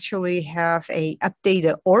 I actually have a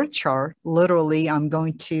updated org chart. Literally, I'm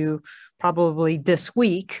going to probably this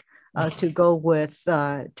week. To go with,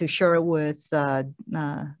 to share it with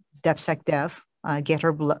DepSecDev, get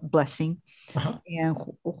her blessing. And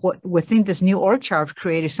within this new org chart, I've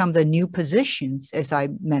created some of the new positions, as I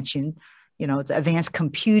mentioned, it's advanced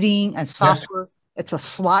computing and software. Yes. It's a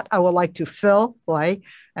slot I would like to fill, right?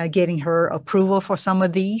 Getting her approval for some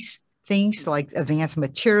of these things like advanced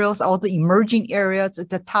materials, all the emerging areas,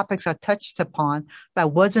 the topics I touched upon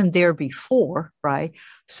that wasn't there before, right?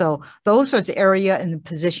 So those are the area and the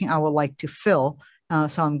position I would like to fill.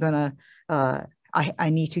 So I'm going to, I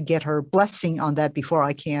need to get her blessing on that before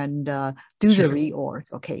I can do the reorg.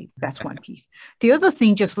 Okay, that's one piece. The other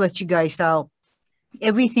thing, just let you guys out,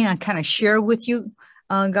 everything I kind of share with you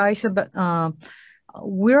guys about,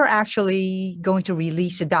 we're actually going to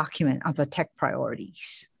release a document on the tech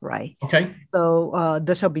priorities, right? Okay. So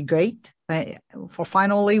this will be great. For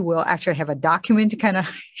finally, we'll actually have a document to kind of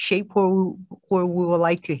shape where we would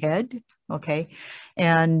like to head, okay?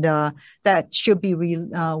 And that should be,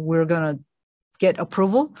 we're going to get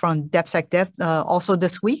approval from DepSecDev also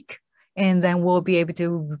this week, and then we'll be able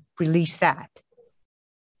to release that.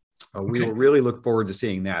 We will really look forward to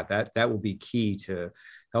seeing that. That will be key to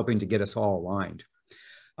helping to get us all aligned.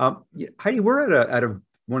 Heidi, we're at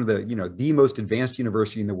one of the most advanced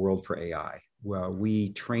university in the world for AI. Well,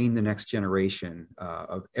 we train the next generation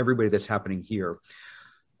of everybody that's happening here.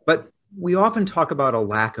 But we often talk about a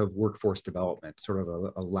lack of workforce development, sort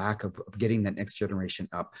of a lack of getting that next generation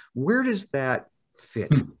up. Where does that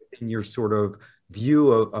fit in your sort of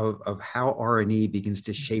view of how R&E begins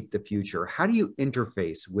to shape the future? How do you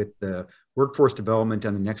interface with the workforce development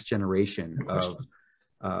and the next generation of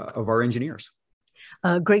our engineers?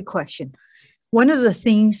 Great question. One of the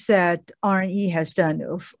things that R&E has done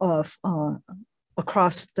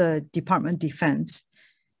across the Department of Defense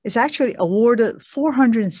is actually awarded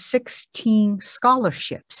 416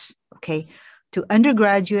 scholarships, okay, to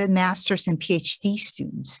undergraduate, master's, and PhD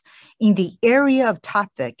students in the area of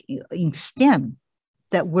topic in STEM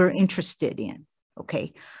that we're interested in,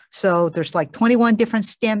 okay? So there's like 21 different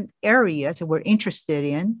STEM areas that we're interested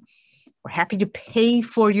in. We're happy to pay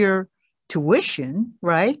for your tuition,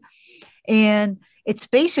 right? And it's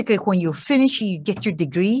basically when you finish, you get your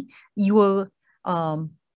degree, you will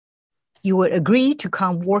agree to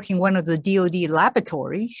come work in one of the DoD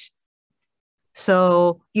laboratories.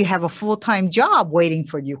 So you have a full-time job waiting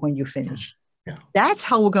for you when you finish. Yeah. That's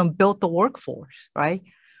how we're going to build the workforce, right?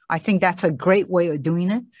 I think that's a great way of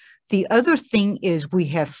doing it. The other thing is we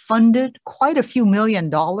have funded quite a few $1 million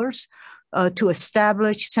to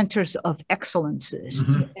establish centers of excellences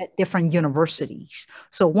at different universities.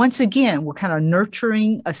 So once again, we're kind of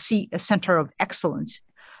nurturing a center of excellence.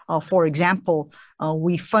 For example,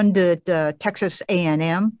 we funded Texas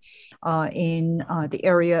A&M in the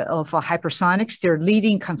area of hypersonics. They're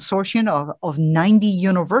leading consortium of 90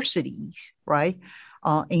 universities, right,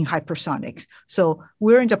 in hypersonics. So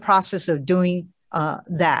we're in the process of doing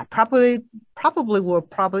that. Probably we'll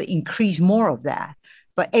increase more of that.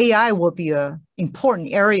 But AI will be an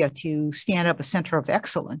important area to stand up a center of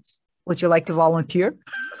excellence. Would you like to volunteer?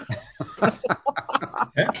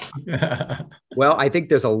 Well, I think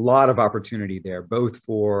there's a lot of opportunity there, both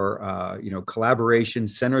for collaboration,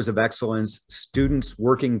 centers of excellence, students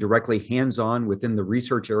working directly hands-on within the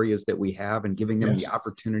research areas that we have, and giving them the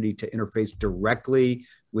opportunity to interface directly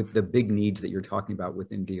with the big needs that you're talking about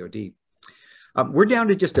within DoD. We're down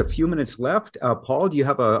to just a few minutes left. Paul, do you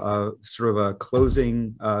have a sort of a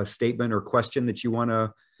closing statement or question that you want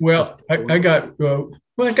to? Well, I got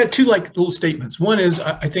two little statements. One is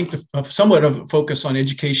I think somewhat of a focus on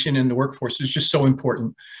education and the workforce is just so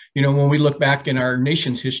important. You know, when we look back in our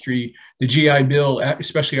nation's history, the GI Bill,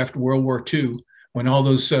 especially after World War II, when all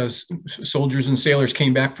those soldiers and sailors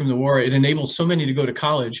came back from the war, it enabled so many to go to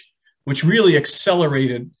college, which really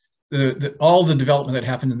accelerated all the development that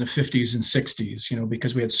happened in the 50s and 60s, you know,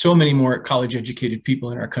 because we had so many more college educated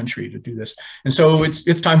people in our country to do this. And so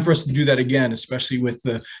it's time for us to do that again, especially with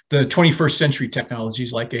the 21st century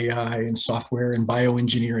technologies like AI and software and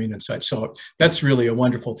bioengineering and such. So that's really a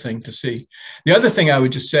wonderful thing to see. The other thing I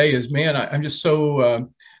would just say is, man, I'm just so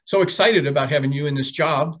excited about having you in this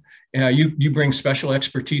job. You bring special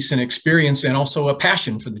expertise and experience and also a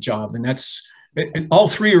passion for the job. And all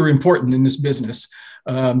three are important in this business.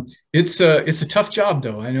 It's a tough job,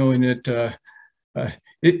 though. I know, and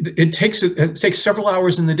it takes several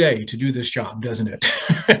hours in the day to do this job, doesn't it?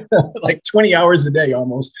 Like 20 hours a day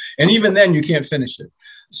almost, and even then you can't finish it.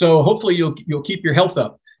 So hopefully you'll keep your health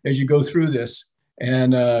up as you go through this,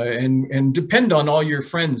 and depend on all your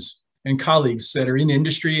friends and colleagues that are in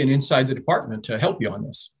industry and inside the department to help you on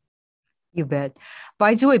this. You bet.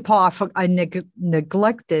 By the way, Paul, I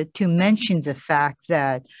neglected to mention the fact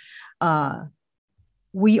that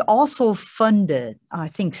we also funded, I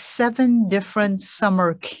think, 7 different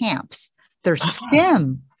summer camps. They're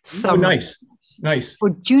STEM summer nice. For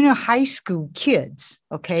junior high school kids,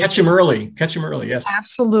 okay? Catch them early, yes.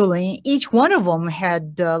 Absolutely. Each one of them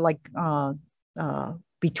had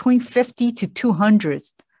between 50 to 200.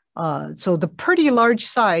 So the pretty large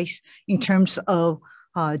size in terms of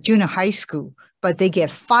junior high school, but they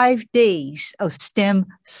get 5 days of STEM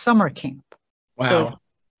summer camp. Wow. So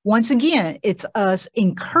once again, it's us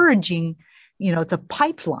encouraging, the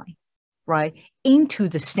pipeline, right, into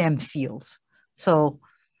the STEM fields. So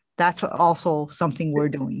that's also something we're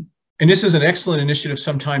doing. And this is an excellent initiative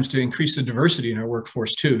sometimes to increase the diversity in our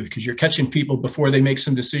workforce too, because you're catching people before they make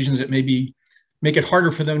some decisions that maybe make it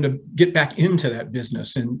harder for them to get back into that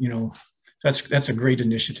business. And, that's a great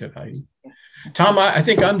initiative, Heidi. Tom, I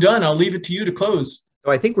think I'm done. I'll leave it to you to close.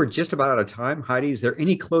 So I think we're just about out of time. Heidi, is there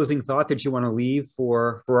any closing thought that you want to leave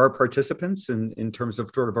for our participants in terms of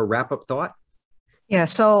sort of a wrap-up thought? Yeah,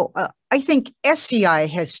 so I think SCI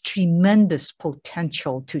has tremendous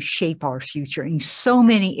potential to shape our future in so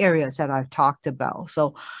many areas that I've talked about.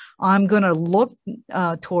 So I'm going to look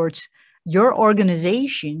towards your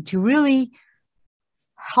organization to really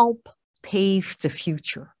help pave the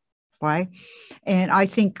future, right? And I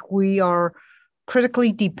think we are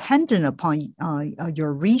critically dependent upon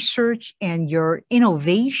your research and your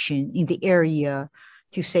innovation in the area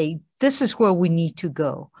to say, this is where we need to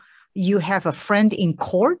go. You have a friend in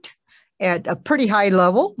court at a pretty high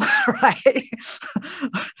level, right?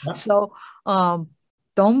 So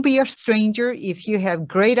don't be a stranger. If you have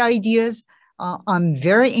great ideas, I'm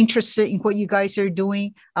very interested in what you guys are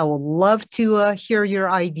doing. I would love to hear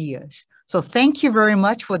your ideas. So thank you very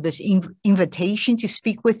much for this invitation to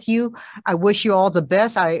speak with you. I wish you all the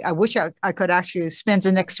best. I wish I could actually spend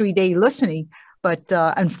the next 3 days listening, but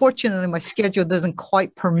unfortunately, my schedule doesn't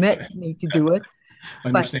quite permit me to do it.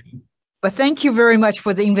 Understand. But thank you very much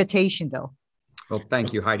for the invitation, though. Well,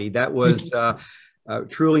 thank you, Heidi. That was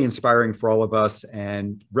truly inspiring for all of us.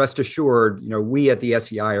 And rest assured, we at the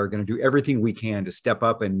SEI are going to do everything we can to step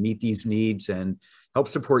up and meet these needs and help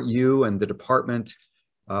support you and the department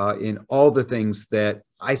in all the things that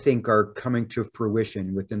I think are coming to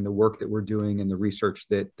fruition within the work that we're doing and the research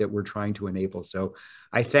that we're trying to enable. So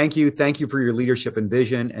I thank you. Thank you for your leadership and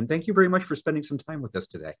vision. And thank you very much for spending some time with us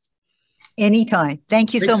today. Anytime.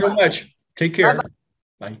 Thank you so much. Take care.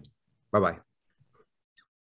 Bye. Bye-bye.